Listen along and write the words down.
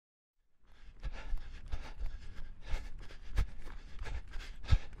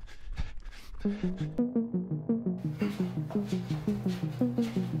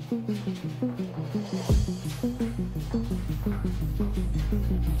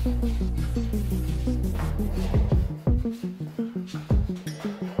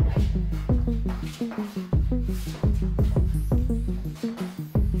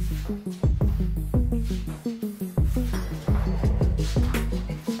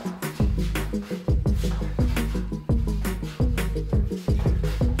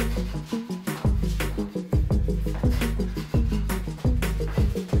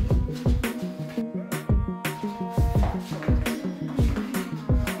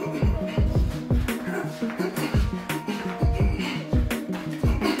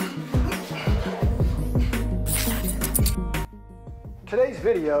Today's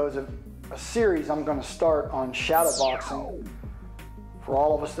video is a series I'm going to start on shadowboxing for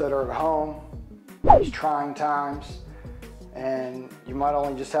all of us that are at home, these trying times, and you might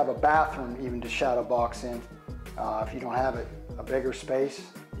only just have a bathroom even to shadowbox in. If you don't have a bigger space,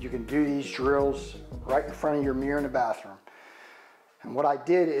 you can do these drills right in front of your mirror in the bathroom. And what I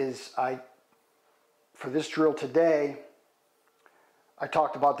did is, for this drill today, I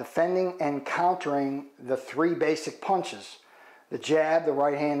talked about defending and countering the 3 basic punches: the jab, the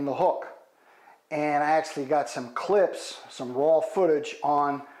right hand, and the hook. And I actually got some clips, some raw footage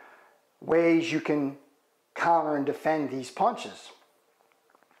on ways you can counter and defend these punches.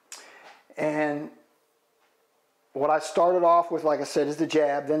 And what I started off with, like I said, is the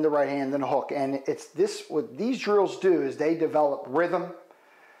jab, then the right hand, then the hook. And it's this, what these drills do is they develop rhythm,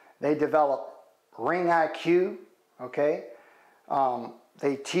 they develop ring IQ, okay?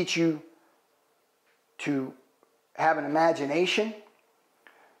 They teach you to have an imagination.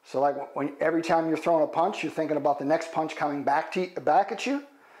 So like every time you're throwing a punch, you're thinking about the next punch coming back at you,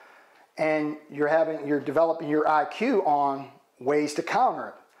 and you're developing your IQ on ways to counter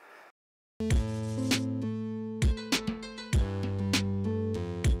it.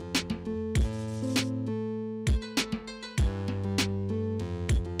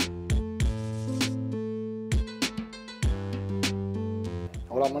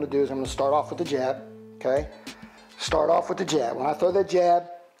 What I'm going to do is I'm going to start off with the jab, okay? Start off with the jab. When I throw that jab,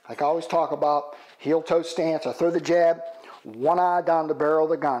 like I always talk about, heel-toe stance, I throw the jab, one eye down the barrel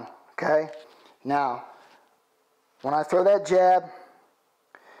of the gun, okay? Now, when I throw that jab,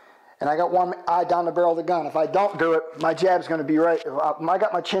 and I got one eye down the barrel of the gun, if I don't do it, my jab's going to be right. When I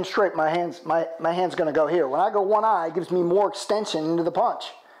got my chin straight, my hand's going to go here. When I go one eye, it gives me more extension into the punch,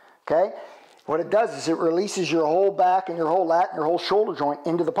 okay? What it does is it releases your whole back and your whole lat and your whole shoulder joint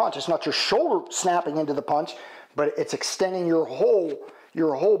into the punch. It's not your shoulder snapping into the punch, but it's extending your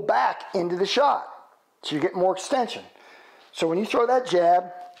whole back into the shot. So you get more extension. So when you throw that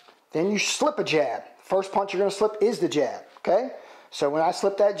jab, then you slip a jab. First punch you're going to slip is the jab, okay? So when I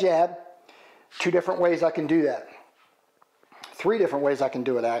slip that jab, 2 different ways I can do that. 3 different ways I can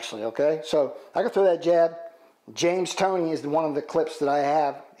do it actually, okay? So I can throw that jab. James Toney is one of the clips that I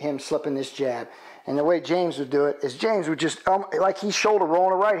have him slipping this jab. And the way James would do it is James would just, like he's shoulder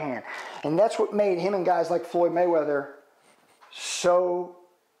rolling a right hand. And that's what made him and guys like Floyd Mayweather so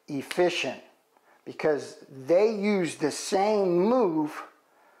efficient, because they use the same move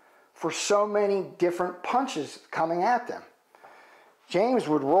for so many different punches coming at them. James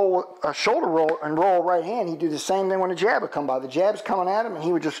would roll a shoulder roll and roll a right hand. He'd do the same thing when a jab would come by. The jab's coming at him, and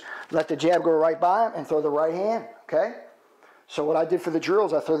he would just let the jab go right by him and throw the right hand, okay? So what I did for the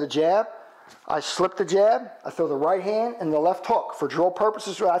drills, I throw the jab, I slip the jab, I throw the right hand and the left hook. For drill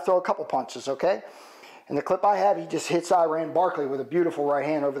purposes, I throw a couple punches, okay? And the clip I have, he just hits Iran Barkley with a beautiful right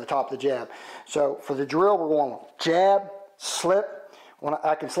hand over the top of the jab. So for the drill, we're going jab, slip. When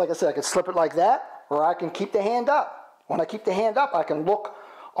I can, like I said, I can slip it like that, or I can keep the hand up. When I keep the hand up, I can look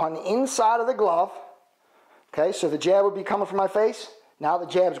on the inside of the glove. Okay, so the jab would be coming from my face. Now the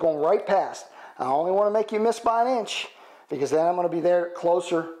jab's going right past. I only want to make you miss by an inch, because then I'm going to be there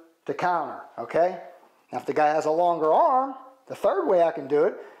closer to counter, okay? Now if the guy has a longer arm, the third way I can do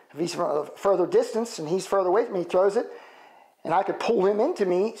it, if he's from a further distance and he's further away from me, he throws it, and I could pull him into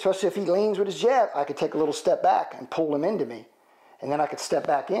me, especially if he leans with his jab, I could take a little step back and pull him into me, and then I could step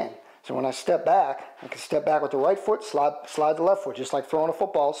back in. So when I step back, I can step back with the right foot, slide the left foot, just like throwing a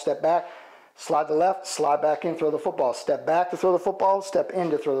football, step back, slide the left, slide back in, throw the football, step back to throw the football, step in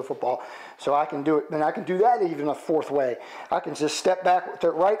to throw the football. So I can do it, and I can do that even a 4th way. I can just step back with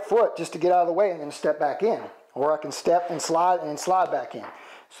the right foot just to get out of the way and then step back in. Or I can step and slide back in.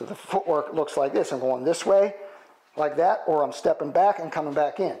 So the footwork looks like this. I'm going this way, like that, or I'm stepping back and coming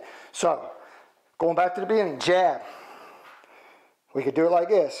back in. So, going back to the beginning, jab. We could do it like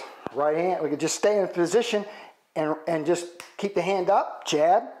this. Right hand, we could just stay in position and just keep the hand up,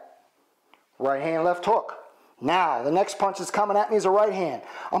 jab. right hand, left hook. Now, the next punch that's coming at me is a right hand.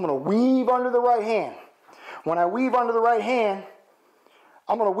 I'm going to weave under the right hand. When I weave under the right hand,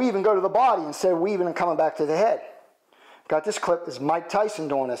 I'm going to weave and go to the body instead of weaving and coming back to the head. Got this clip, this is Mike Tyson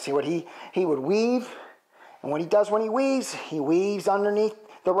doing this. See what he would weave, and what he does when he weaves underneath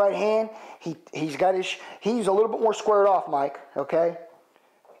the right hand. He's a little bit more squared off, Mike, okay?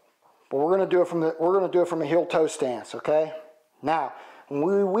 But we're going to do it from a heel toe stance, okay? Now, when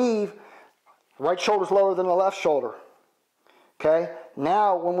we weave, right shoulder's lower than the left shoulder. Okay?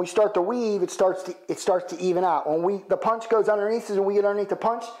 Now when we start to weave, it starts to even out. When the punch goes underneath us and we get underneath the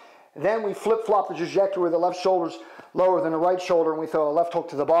punch, then we flip-flop the trajectory where the left shoulder's lower than the right shoulder and we throw a left hook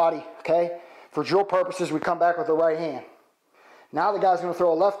to the body. Okay? For drill purposes, we come back with the right hand. Now the guy's going to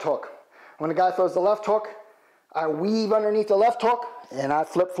throw a left hook. When the guy throws the left hook, I weave underneath the left hook and I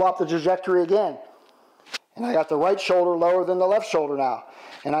flip-flop the trajectory again. And I got the right shoulder lower than the left shoulder now.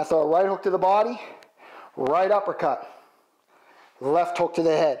 And I throw a right hook to the body, right uppercut, left hook to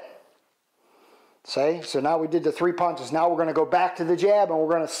the head. See? So now we did the 3 punches. Now we're going to go back to the jab and we're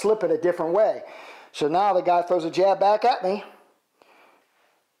going to slip it a different way. So now the guy throws a jab back at me.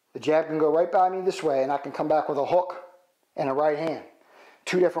 The jab can go right by me this way and I can come back with a hook and a right hand.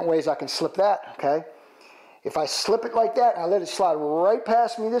 2 different ways I can slip that, okay? If I slip it like that and I let it slide right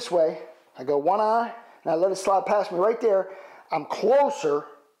past me this way, I go one eye and I let it slide past me right there, I'm closer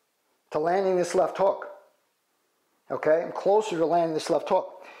to landing this left hook. Okay, I'm closer to landing this left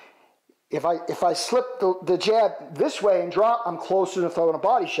hook. If I slip the jab this way and drop, I'm closer to throwing a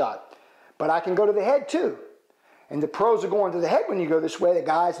body shot. But I can go to the head too. And the pros are going to the head when you go this way. The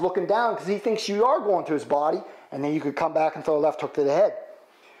guy's looking down because he thinks you are going to his body, and then you could come back and throw a left hook to the head.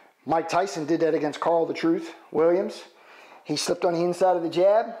 Mike Tyson did that against Carl the Truth Williams. He slipped on the inside of the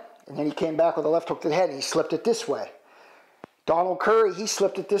jab, and then he came back with a left hook to the head, and he slipped it this way. Donald Curry, he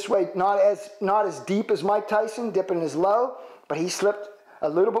slipped it this way, not as deep as Mike Tyson, dipping his low, but he slipped a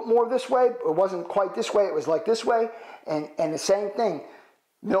little bit more this way. It wasn't quite this way, it was like this way. And the same thing,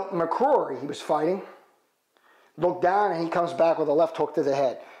 Milton McCrory, he was fighting, looked down and he comes back with a left hook to the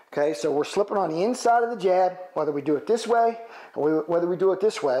head. Okay, so we're slipping on the inside of the jab, whether we do it this way, or whether we do it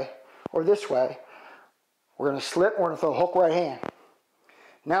this way, or this way. We're going to slip, we're going to throw a hook right hand.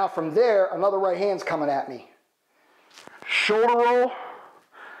 Now from there, another right hand's coming at me. Shoulder roll,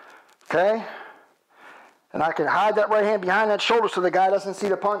 okay? And I can hide that right hand behind that shoulder so the guy doesn't see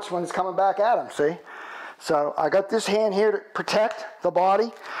the punch when it's coming back at him, see? So I got this hand here to protect the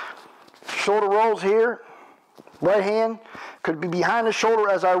body. Shoulder rolls here. Right hand could be behind the shoulder.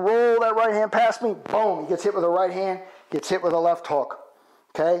 As I roll that right hand past me, boom, he gets hit with a right hand, gets hit with a left hook,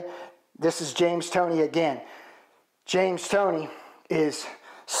 okay? This is James Toney again. James Toney is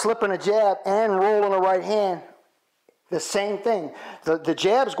slipping a jab and rolling a right hand. The same thing. The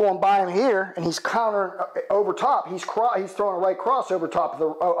jab's going by him here, and he's countering over top. He's throwing a right cross over top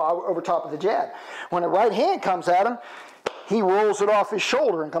of the jab. When the right hand comes at him, he rolls it off his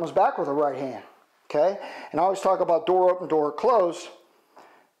shoulder and comes back with a right hand. Okay? And I always talk about door open, door closed.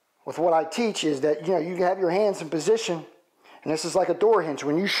 With what I teach is that you can have your hands in position, and this is like a door hinge.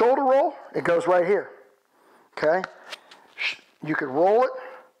 When you shoulder roll, it goes right here. Okay? You could roll it.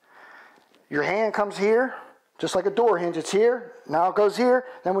 Your hand comes here. Just like a door hinge, it's here, now it goes here,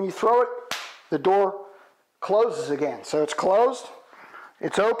 then when you throw it, the door closes again. So it's closed,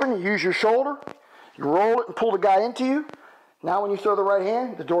 it's open, you use your shoulder, you roll it and pull the guy into you. Now when you throw the right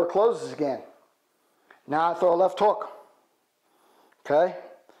hand, the door closes again. Now I throw a left hook, okay?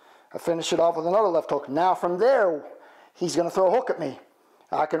 I finish it off with another left hook. Now from there, he's gonna throw a hook at me.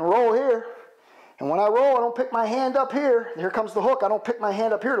 I can roll here, and when I roll, I don't pick my hand up here. Here comes the hook, I don't pick my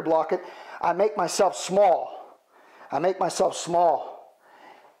hand up here to block it. I make myself small. I make myself small,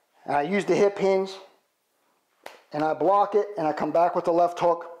 and I use the hip hinge, and I block it, and I come back with the left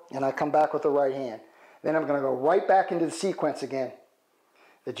hook, and I come back with the right hand. Then I'm going to go right back into the sequence again.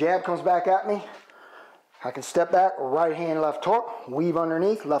 The jab comes back at me. I can step back, right hand, left hook, weave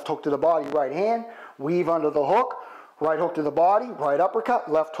underneath, left hook to the body, right hand, weave under the hook, right hook to the body, right uppercut,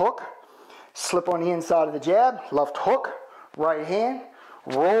 left hook, slip on the inside of the jab, left hook, right hand,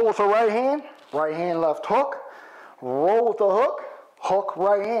 roll with the right hand, left hook, roll with the hook, hook,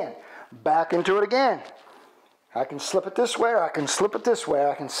 right hand. Back into it again. I can slip it this way, or I can slip it this way.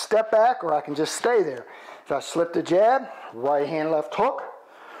 I can step back, or I can just stay there. If I slip the jab, right hand, left hook,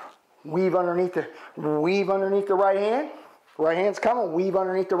 weave underneath the right hand. Right hand's coming, weave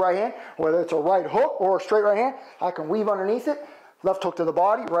underneath the right hand. Whether it's a right hook or a straight right hand, I can weave underneath it. Left hook to the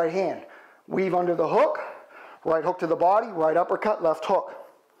body, right hand. Weave under the hook, right hook to the body, right uppercut, left hook.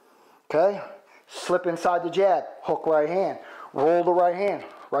 Okay? Slip inside the jab, hook right hand, roll the right hand,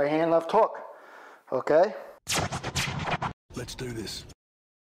 left hook, Okay? Let's do this.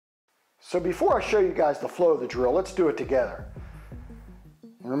 So before I show you guys the flow of the drill, let's do it together.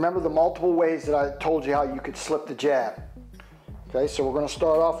 And remember the multiple ways that I told you how you could slip the jab. Okay, so we're going to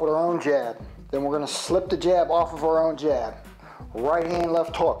start off with our own jab. Then we're going to slip the jab off of our own jab. Right hand,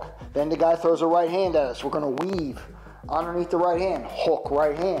 left hook. Then the guy throws a right hand at us. We're going to weave underneath the right hand, hook,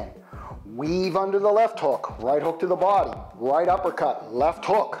 right hand. Weave under the left hook, right hook to the body, right uppercut, left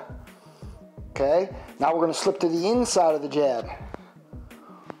hook. Okay, now we're going to slip to the inside of the jab.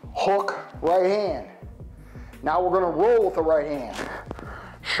 Hook, right hand. Now we're going to roll with the right hand.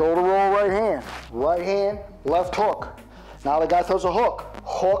 Shoulder roll, right hand, left hook. Now the guy throws a hook,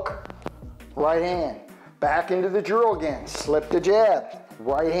 hook, right hand. Back into the drill again, slip the jab,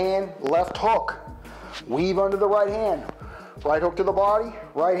 right hand, left hook. Weave under the right hand, right hook to the body,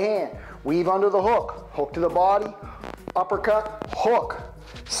 right hand. Weave under the hook, hook to the body, uppercut, hook.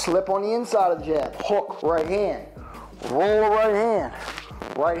 Slip on the inside of the jab, hook, right hand. Roll a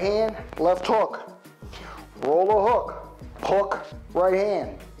right hand, left hook. Roll a hook, hook, right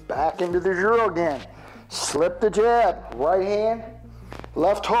hand. Back into the drill again. Slip the jab, right hand,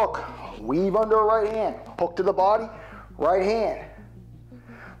 left hook. Weave under a right hand, hook to the body, right hand.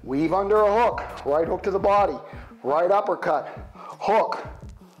 Weave under a hook, right hook to the body, right uppercut, hook.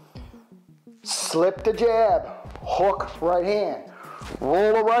 Slip the jab, hook, right hand.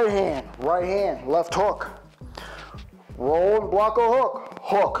 Roll a right hand, left hook. Roll and block a hook,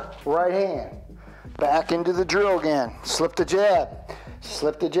 hook, right hand. Back into the drill again. Slip the jab,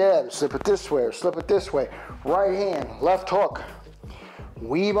 slip the jab, slip it this way or slip it this way. Right hand, left hook.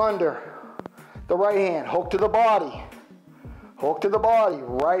 Weave under the right hand, hook to the body. Hook to the body,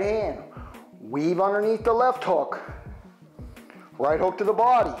 right hand. Weave underneath the left hook. Right hook to the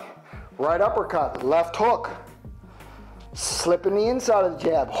body. Right uppercut, left hook. Slip in the inside of the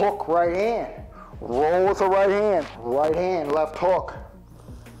jab, hook, right hand. Roll with the right hand, left hook.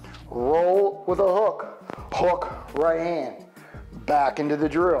 Roll with a hook, hook, right hand. Back into the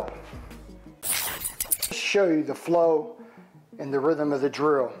drill. Show you the flow and the rhythm of the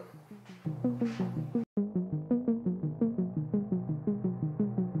drill.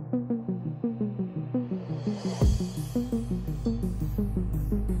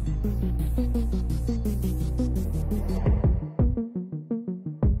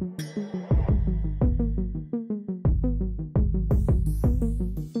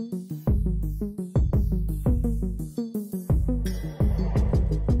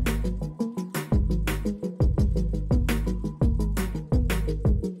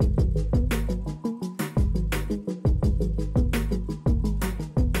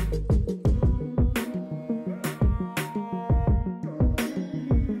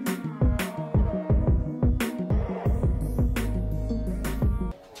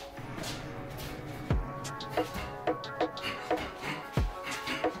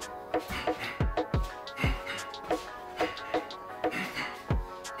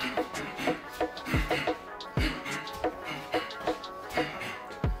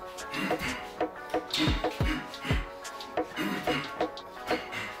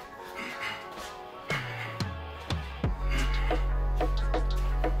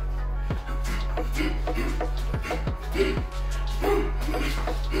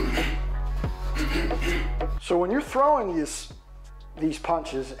 So when you're throwing these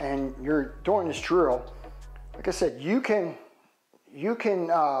punches and you're doing this drill, like I said, you can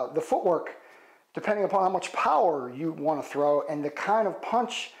the footwork, depending upon how much power you want to throw and the kind of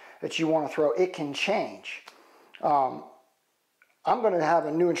punch that you want to throw, it can change. I'm going to have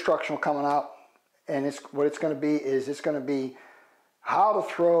a new instructional coming out, and what it's going to be how to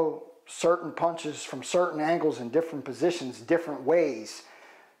throw certain punches from certain angles in different positions, different ways.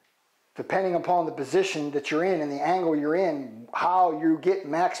 Depending upon the position that you're in and the angle you're in, how you get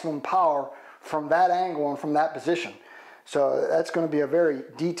maximum power from that angle and from that position. So that's going to be a very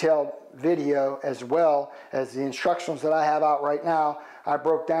detailed video, as well as the instructions that I have out right now. I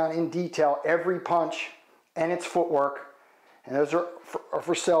broke down in detail every punch and its footwork, and those are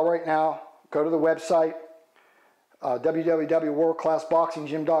for sale right now. Go to the website,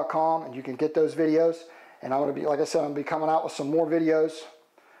 www.worldclassboxinggym.com, and you can get those videos. And I'm going to be, like I said, I'm going to be coming out with some more videos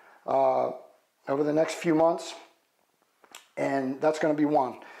over the next few months, and that's going to be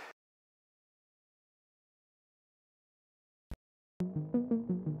one.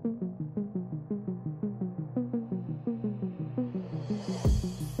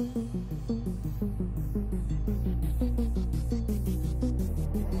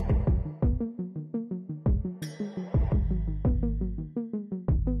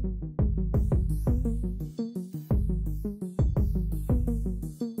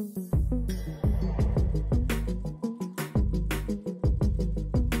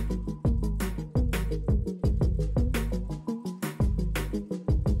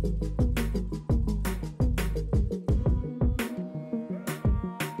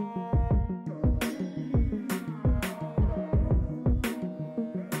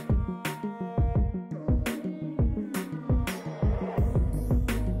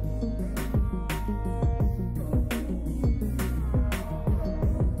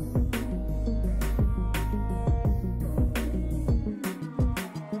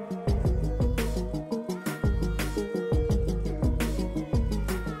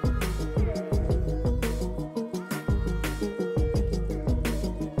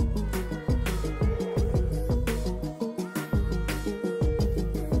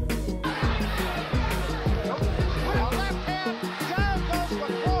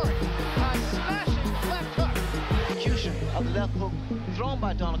 left hook thrown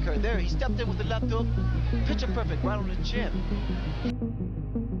by Donald Curry. There, he stepped in with the left hook. Picture perfect, right on the chin.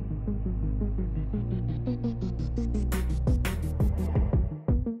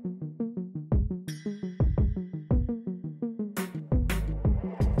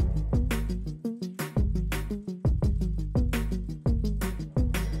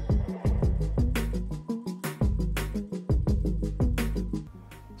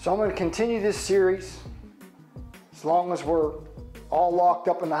 So I'm going to continue this series as long as we're all locked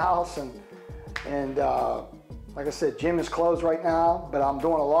up in the house, and like I said, gym is closed right now, but I'm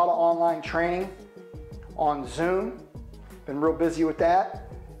doing a lot of online training on Zoom. Been real busy with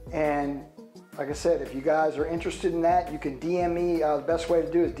that, and like I said, if you guys are interested in that, you can DM me. The best way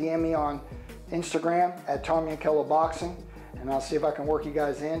to do is DM me on Instagram at Yankello Boxing, and I'll see if I can work you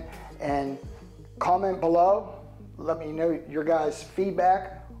guys in. And comment below, let me know your guys'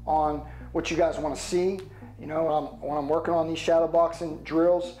 feedback on what you guys want to see. You know, when I'm working on these shadow boxing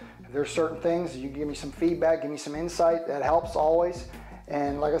drills, if there's certain things, you give me some feedback, give me some insight. That helps always.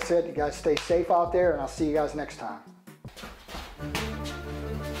 And like I said, you guys stay safe out there, and I'll see you guys next time.